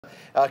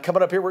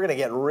Coming up here, we're going to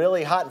get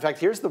really hot. In fact,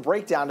 here's the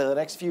breakdown to the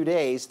next few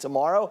days.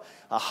 Tomorrow,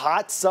 a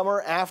hot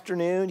summer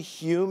afternoon,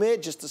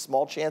 humid, just a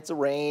small chance of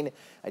rain.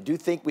 I do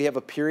think we have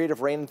a period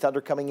of rain and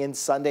thunder coming in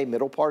Sunday,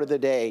 middle part of the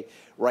day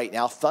right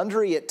now.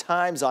 Thundery at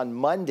times on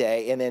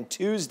Monday, and then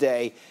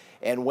Tuesday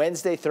and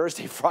Wednesday,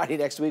 Thursday, Friday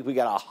next week, we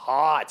got a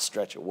hot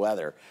stretch of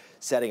weather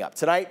setting up.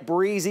 Tonight,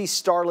 breezy,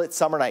 starlit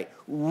summer night.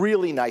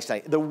 Really nice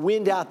night. The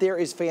wind out there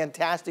is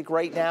fantastic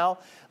right now.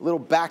 A little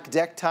back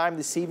deck time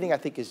this evening, I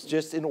think, is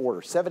just in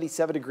order.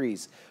 77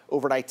 degrees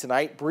overnight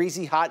tonight.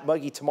 Breezy, hot,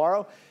 muggy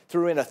tomorrow.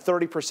 Threw in a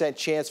 30%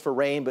 chance for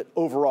rain, but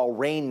overall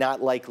rain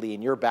not likely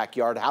in your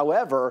backyard.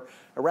 However,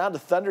 around the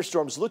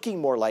thunderstorms looking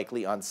more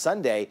likely on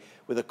Sunday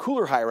with a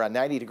cooler high around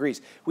 90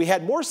 degrees. We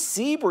had more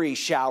sea breeze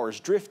showers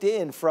drift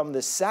in from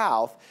the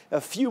south.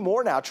 A few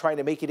more now trying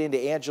to make it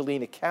into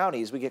Angelina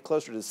County as we get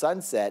closer to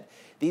sunset.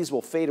 These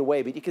will fade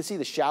away, but you can see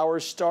the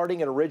showers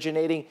starting and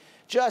originating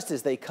just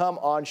as they come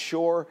on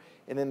shore,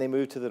 and then they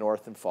move to the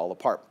north and fall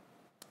apart.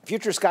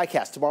 Future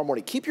Skycast tomorrow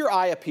morning. Keep your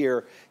eye up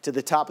here to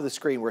the top of the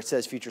screen where it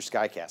says Future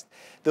Skycast.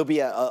 There'll be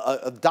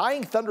a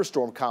dying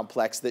thunderstorm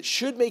complex that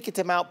should make it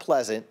to Mount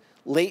Pleasant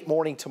late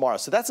morning tomorrow.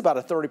 So that's about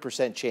a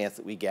 30% chance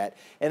that we get.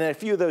 And then a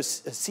few of those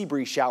sea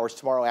breeze showers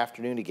tomorrow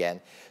afternoon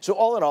again. So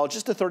all in all,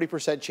 just a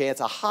 30% chance,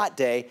 a hot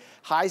day,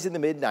 highs in the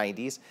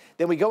mid-90s.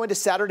 Then we go into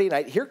Saturday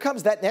night. Here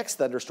comes that next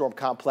thunderstorm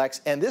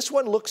complex, and this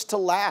one looks to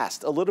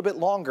last a little bit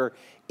longer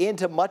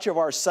into much of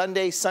our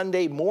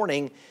Sunday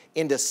morning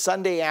into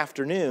Sunday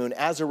afternoon.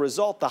 As a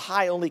result, the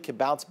high only can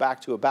bounce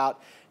back to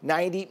about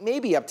 90,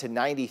 maybe up to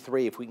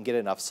 93 if we can get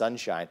enough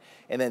sunshine.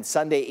 And then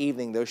Sunday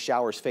evening, those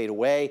showers fade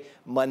away.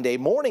 Monday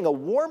morning, a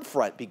warm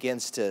front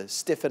begins to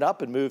stiffen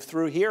up and move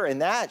through here,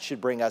 and that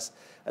should bring us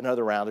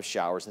another round of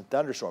showers and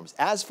thunderstorms.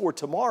 As for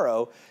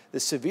tomorrow, the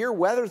severe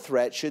weather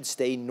threat should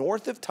stay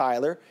north of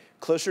Tyler,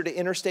 closer to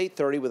Interstate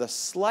 30 with a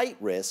slight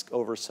risk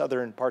over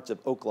southern parts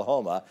of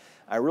Oklahoma.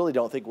 I really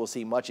don't think we'll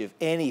see much of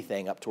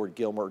anything up toward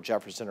Gilmer,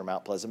 Jefferson, or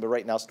Mount Pleasant, but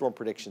right now Storm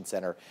Prediction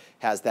Center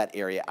has that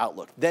area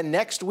outlook. Then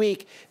next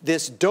week,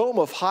 this dome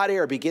of hot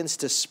air begins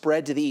to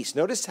spread to the east.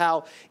 Notice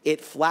how it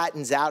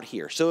flattens out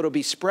here. So it'll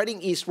be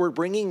spreading eastward,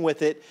 bringing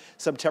with it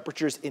some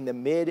temperatures in the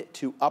mid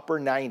to upper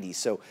 90s.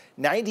 So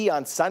 90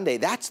 on Sunday,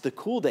 that's the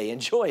cool day.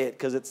 Enjoy it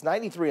because it's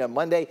 93 on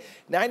Monday,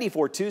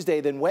 94 Tuesday,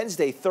 then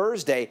Wednesday,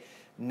 Thursday,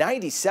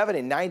 97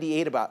 and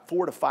 98, about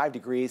 4 to 5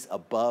 degrees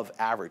above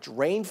average.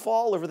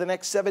 Rainfall over the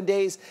next 7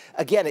 days.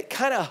 Again, it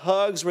kind of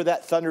hugs where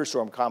that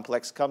thunderstorm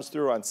complex comes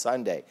through on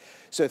Sunday.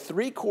 So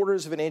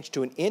 3/4 of an inch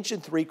to 1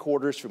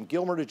 3/4 inches from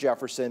Gilmer to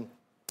Jefferson.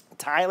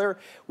 Tyler,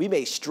 we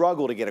may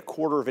struggle to get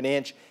 1/4 of an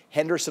inch.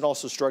 Henderson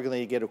also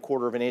struggling to get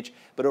 1/4 of an inch.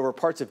 But over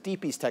parts of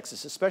deep East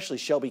Texas, especially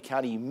Shelby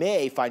County, you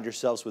may find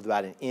yourselves with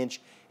about 1 1/4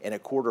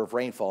 inches of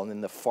rainfall. And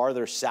then the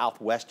farther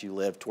southwest you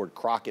live, toward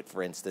Crockett,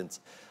 for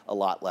instance, a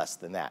lot less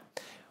than that.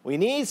 We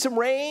need some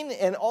rain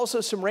and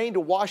also some rain to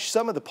wash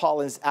some of the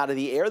pollens out of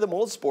the air. The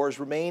mold spores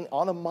remain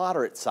on the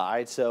moderate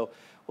side, so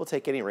we'll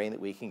take any rain that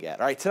we can get.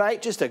 All right,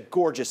 tonight, just a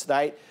gorgeous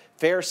night.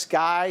 Fair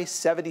sky,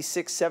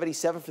 76,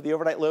 77 for the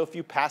overnight low. A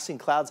few passing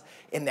clouds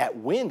and that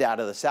wind out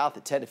of the south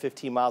at 10 to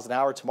 15 miles an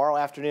hour. Tomorrow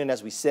afternoon,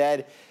 as we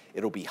said,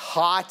 it'll be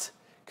hot.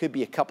 Could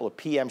be a couple of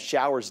PM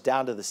showers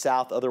down to the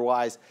south.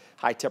 Otherwise,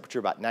 high temperature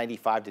about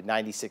 95 to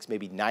 96,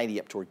 maybe 90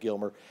 up toward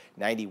Gilmer,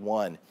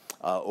 91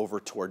 over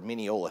toward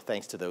Mineola,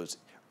 thanks to those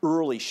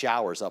early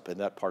showers up in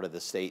that part of the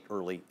state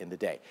early in the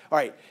day. All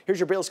right, here's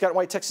your Baylor Scott &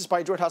 White Texas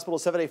Pine Joint Hospital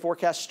 7-day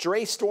forecast.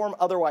 Stray storm,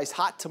 otherwise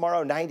hot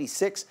tomorrow,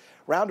 96.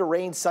 Round of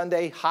rain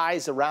Sunday,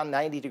 highs around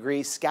 90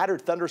 degrees.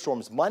 Scattered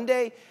thunderstorms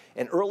Monday,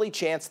 an early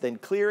chance, then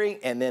clearing,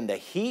 and then the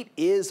heat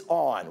is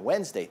on.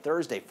 Wednesday,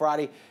 Thursday,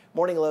 Friday,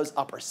 morning lows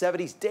upper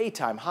 70s,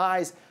 daytime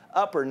highs,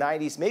 upper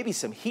 90s, maybe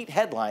some heat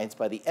headlines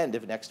by the end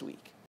of next week.